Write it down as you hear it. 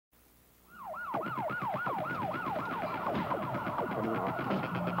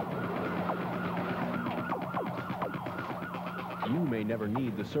You may never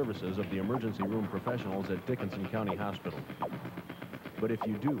need the services of the emergency room professionals at Dickinson County Hospital. But if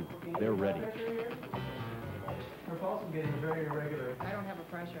you do, they're ready. Her pulse is getting very irregular. I don't have a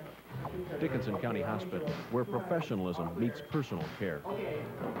pressure. Dickinson County Hospital, where professionalism meets personal care. Okay.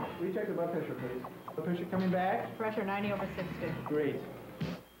 Will you check the blood pressure, please? Blood pressure coming back? Pressure 90/60. Great.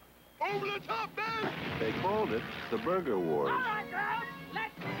 Over the top, man! They called it the Burger Wars. All right, girls,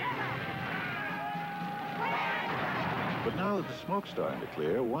 let's get up! But now that the smoke's starting to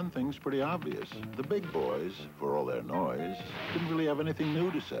clear, one thing's pretty obvious. The big boys, for all their noise, didn't really have anything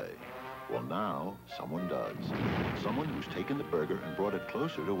new to say. Well, now, someone does. Someone who's taken the burger and brought it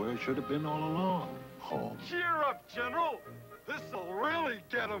closer to where it should have been all along. Home. Cheer up, General! This'll really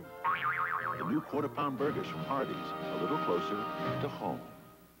get them! The new quarter-pound burgers from Hardee's, a little closer to home.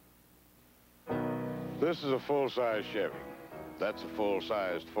 This is a full-size Chevy. That's a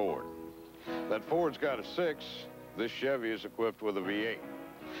full-sized Ford. That Ford's got a 6. This Chevy is equipped with a V8.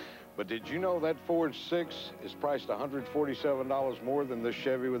 But did you know that Ford 6 is priced $147 more than this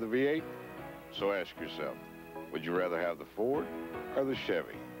Chevy with a V8? So ask yourself, would you rather have the Ford or the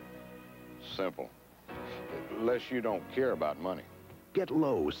Chevy? Simple. Unless you don't care about money. Get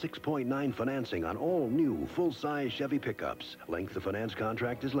low 6.9 financing on all new full-size Chevy pickups. Length of finance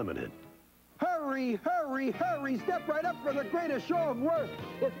contract is limited. Hurry, hurry, hurry. Step right up for the greatest show of worth.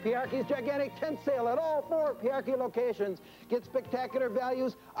 It's Pierquet's gigantic tent sale at all 4 Pierquet locations. Get spectacular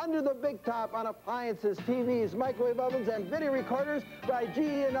values under the big top on appliances, TVs, microwave ovens, and video recorders by GE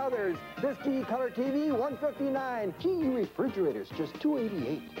and others. This GE Color TV, $159. GE refrigerators, just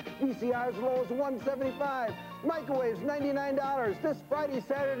 $288. VCRs as low as $175. Microwaves, $99. This Friday,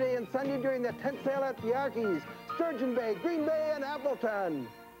 Saturday, and Sunday during the tent sale at Pierquet's. Sturgeon Bay, Green Bay, and Appleton.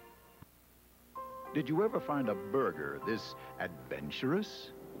 Did you ever find a burger this adventurous?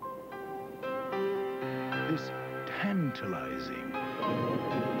 This tantalizing?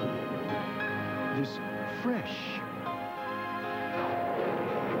 This fresh?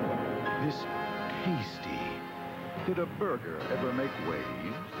 This tasty? Did a burger ever make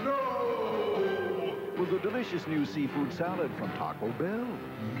waves? No! With the delicious new seafood salad from Taco Bell.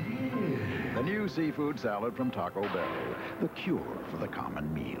 The new seafood salad from Taco Bell, the cure for the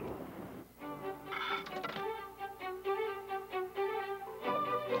common meal.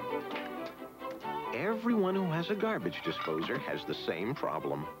 Everyone who has a garbage disposer has the same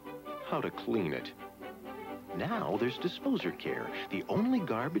problem: how to clean it. Now there's Disposer Care, the only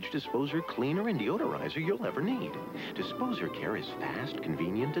garbage disposer cleaner and deodorizer you'll ever need. Disposer Care is fast,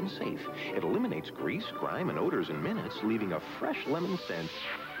 convenient, and safe. It eliminates grease, grime, and odors in minutes, leaving a fresh lemon scent.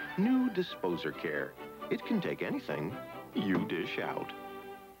 New Disposer Care. It can take anything you dish out.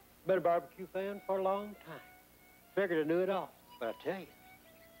 Been a barbecue fan for a long time. Figured I knew it all, but I tell you,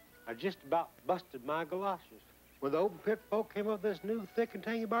 I just about busted my galoshes when the open pit folk came up with this new thick and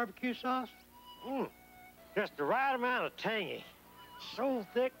tangy barbecue sauce. Just the right amount of tangy. So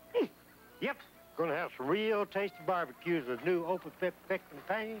thick. Yep, gonna have some real tasty barbecues with new open pit thick and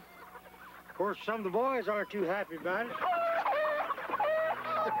tangy. Of course, some of the boys aren't too happy about it.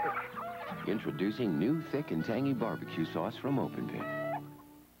 Introducing new thick and tangy barbecue sauce from Open Pit.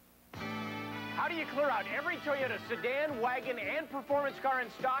 How do you clear out every Toyota sedan, wagon, and performance car in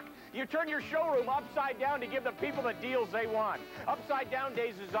stock? You turn your showroom upside down to give the people the deals they want. Upside Down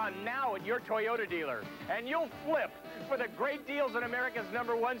Days is on now at your Toyota dealer. And you'll flip for the great deals on America's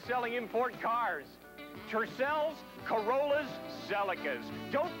 #1 selling import cars. Tercels, Corollas, Celicas.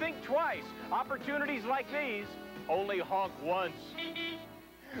 Don't think twice. Opportunities like these only honk once.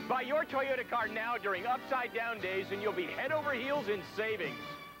 Buy your Toyota car now during Upside Down Days and you'll be head over heels in savings.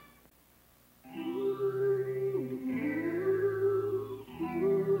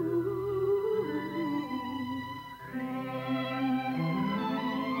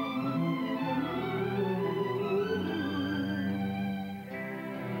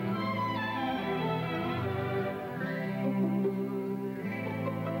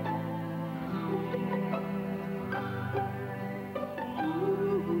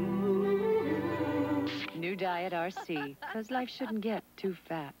 New Diet RC, because life shouldn't get too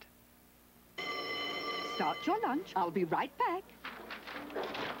fat. Start your lunch. I'll be right back.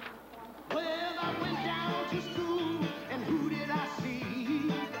 Well, I went down to school, and who did I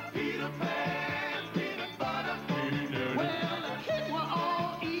see? Peter Pan, peanut butter. Well, the kids were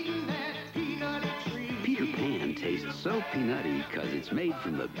all eating that peanut tree. Peter Pan tastes so peanutty because it's made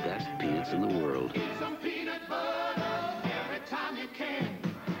from the best peanuts in the world. Eat some peanut butter every time you can.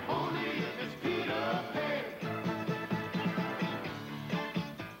 Only if it's Peter Pan.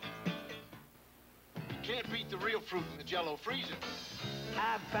 Can't beat the real fruit in the Jell-O freezer.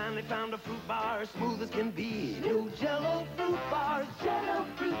 I finally found a fruit bar smooth as can be. New Jell-O fruit bars. Jell-O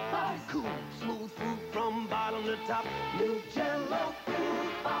fruit bars. Cool, smooth fruit from bottom to top. New Jell-O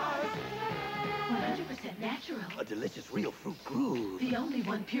fruit bars. 100% natural. A delicious real fruit groove. The only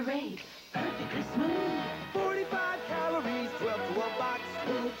one pureed. Perfectly smooth. 45 calories, 12 to a box.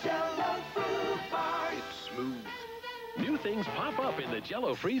 New Jell-O fruit bars. It's smooth. New things pop up in the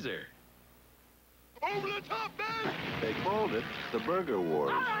Jell-O freezer. Over the top, man! They called it the Burger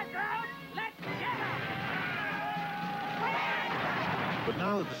Wars. All right, girls, let's get But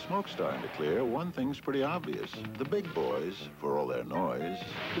now that the smoke's starting to clear, one thing's pretty obvious. The big boys, for all their noise,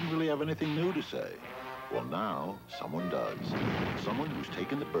 didn't really have anything new to say. Well, now, someone does. Someone who's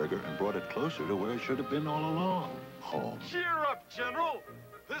taken the burger and brought it closer to where it should have been all along. Home. Cheer up, General.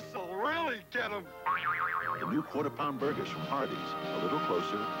 This'll really get them. The new quarter-pound burgers from Hardee's, a little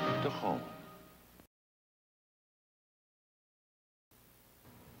closer to home.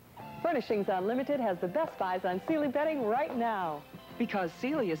 Furnishings Unlimited has the best buys on Sealy bedding right now. Because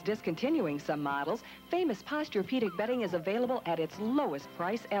Sealy is discontinuing some models, famous Posturepedic bedding is available at its lowest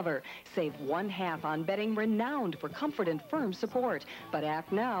price ever. Save 1/2 on bedding renowned for comfort and firm support. But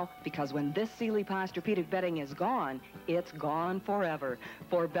act now, because when this Sealy Posturepedic bedding is gone, it's gone forever.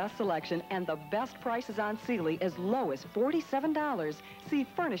 For best selection and the best prices on Sealy as low as $47, see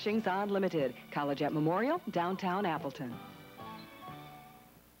Furnishings Unlimited, College at Memorial, downtown Appleton.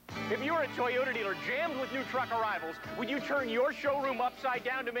 If you were a Toyota dealer jammed with new truck arrivals, would you turn your showroom upside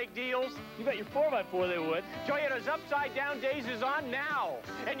down to make deals? You bet your 4x4 they would. Toyota's Upside Down Days is on now.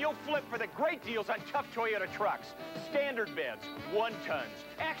 And you'll flip for the great deals on tough Toyota trucks. Standard beds, 1-tons,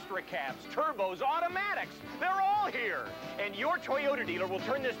 extra cabs, turbos, automatics. They're all here. And your Toyota dealer will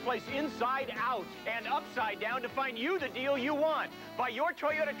turn this place inside out and upside down to find you the deal you want. Buy your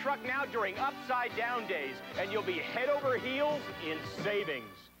Toyota truck now during Upside Down Days, and you'll be head over heels in savings.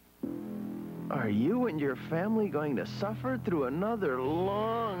 Are you and your family going to suffer through another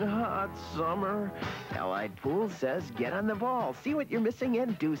long, hot summer? Allied Pool says get on the ball, see what you're missing,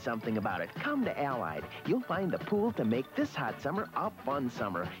 and do something about it. Come to Allied. You'll find the pool to make this hot summer a fun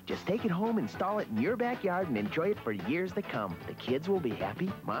summer. Just take it home, install it in your backyard, and enjoy it for years to come. The kids will be happy,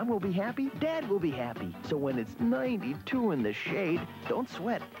 Mom will be happy, Dad will be happy. So when it's 92 in the shade, don't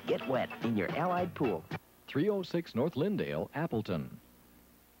sweat, get wet in your Allied Pool. 306 North Lindale, Appleton.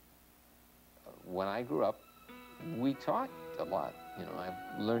 When I grew up, we talked a lot. You know,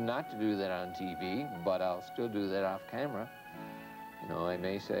 I've learned not to do that on TV, but I'll still do that off camera. You know, I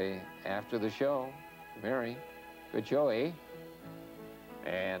may say, after the show, Mary, good show, eh?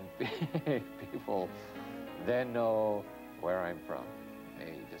 And people then know where I'm from.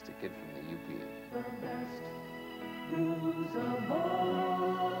 Hey, just a kid from the UP. The best news of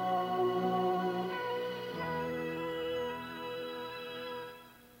all.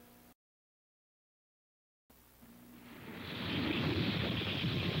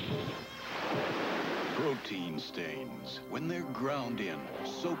 Protein stains. When they're ground in,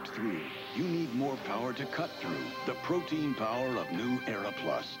 soaked through, you need more power to cut through. The protein power of new Era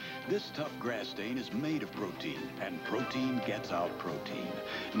Plus. This tough grass stain is made of protein, and protein gets out protein.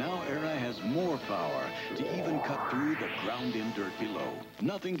 Now Era has more power to even cut through the ground-in dirt below.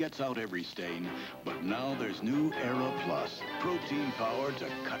 Nothing gets out every stain, but now there's new Era Plus. Protein power to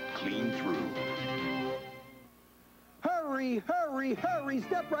cut clean through. Hurry, hurry, hurry,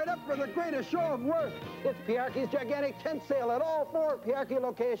 step right up for the greatest show of worth. It's Pierquet's gigantic tent sale at all 4 Pierquet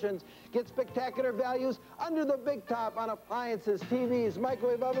locations. Get spectacular values under the big top on appliances, TVs,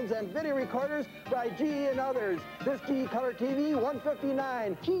 microwave ovens, and video recorders by GE and others. This GE Color TV,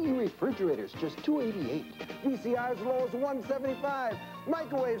 $159. GE refrigerators, just $288. VCRs as low as $175.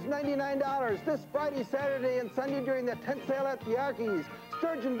 Microwaves, $99. This Friday, Saturday, and Sunday during the tent sale at Pierquet's.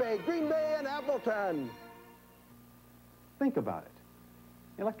 Sturgeon Bay, Green Bay, and Appleton. Think about it.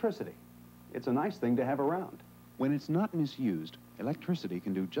 Electricity. It's a nice thing to have around. When it's not misused, electricity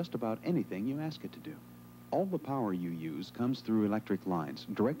can do just about anything you ask it to do. All the power you use comes through electric lines,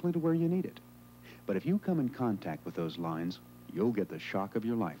 directly to where you need it. But if you come in contact with those lines, you'll get the shock of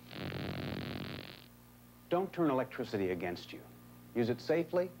your life. Don't turn electricity against you. Use it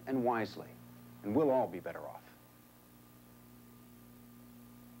safely and wisely, and we'll all be better off.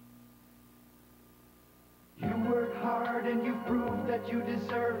 You work hard and you prove that you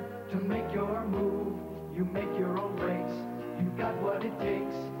deserve to make your move. You make your own breaks. You've got what it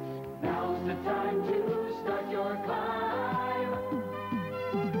takes. Now's the time to start your climb.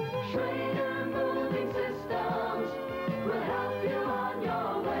 Schroeder Moving Systems will help you on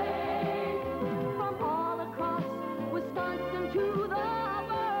your way. From all across Wisconsin to the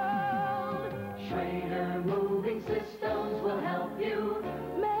world, Schroeder Moving Systems will help you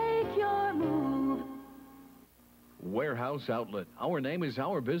Warehouse Outlet. Our name is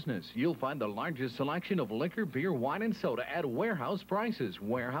our business. You'll find the largest selection of liquor, beer, wine, and soda at warehouse prices.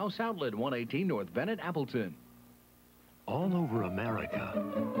 Warehouse Outlet, 118 North Bennett, Appleton. All over America,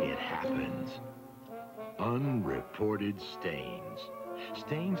 it happens. Unreported stains.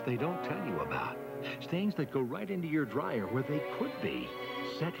 Stains they don't tell you about. Stains that go right into your dryer where they could be.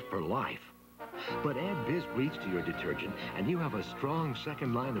 Set for life. But add Biz Bleach to your detergent, and you have a strong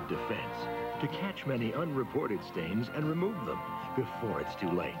second line of defense to catch many unreported stains and remove them before it's too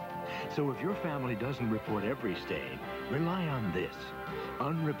late. So if your family doesn't report every stain, rely on this.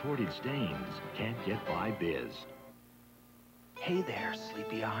 Unreported stains can't get by Biz. Hey there,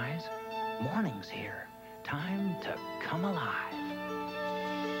 sleepy eyes. Morning's here. Time to come alive.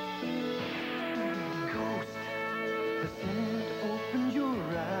 Ghost, the sand opens your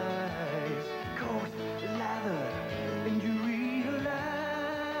eyes. Ghost, lather, and you realize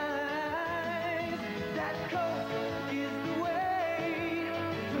that ghost is the way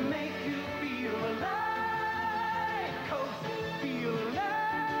to make you feel alive. Ghost, feel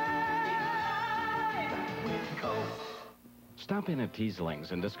alive with Ghost. Stop in at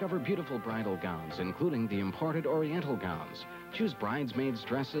Tiesling's and discover beautiful bridal gowns, including the imported Oriental gowns. Choose bridesmaids'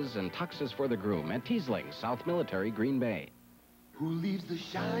 dresses and tuxes for the groom at Tiesling's, South Military, Green Bay. Who leaves the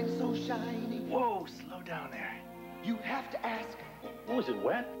shine so shiny? Whoa, slow down there. You have to ask. Oh, is it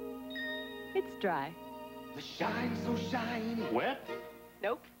wet? It's dry. The shine so shiny. Wet?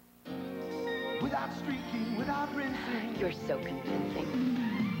 Nope. Without streaking, without rinsing. You're so convincing.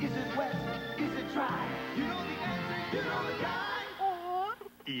 Is it wet? Is it dry? You know the answer, you know the guy.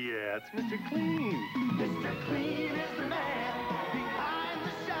 Yeah, it's Mr. Clean. Mr. Clean is the man behind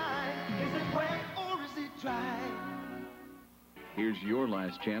the shine. Is it wet or is it dry? Here's your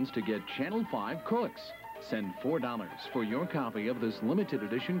last chance to get Channel 5 Cooks. Send $4 for your copy of this limited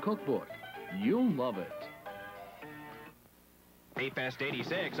edition cookbook. You'll love it. Bayfest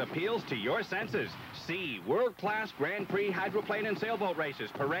 86 appeals to your senses. See world-class Grand Prix hydroplane and sailboat races,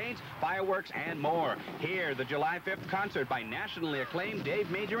 parades, fireworks, and more. Hear the July 5th concert by nationally acclaimed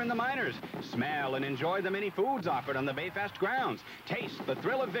Dave Major and the Miners. Smell and enjoy the many foods offered on the Bayfest grounds. Taste the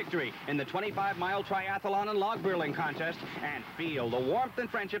thrill of victory in the 25-mile triathlon and log burling contest. And feel the warmth and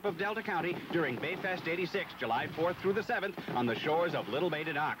friendship of Delta County during Bayfest 86, July 4th through the 7th on the shores of Little Bay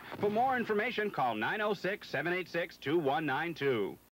de Dock. For more information, call 906-786-2192.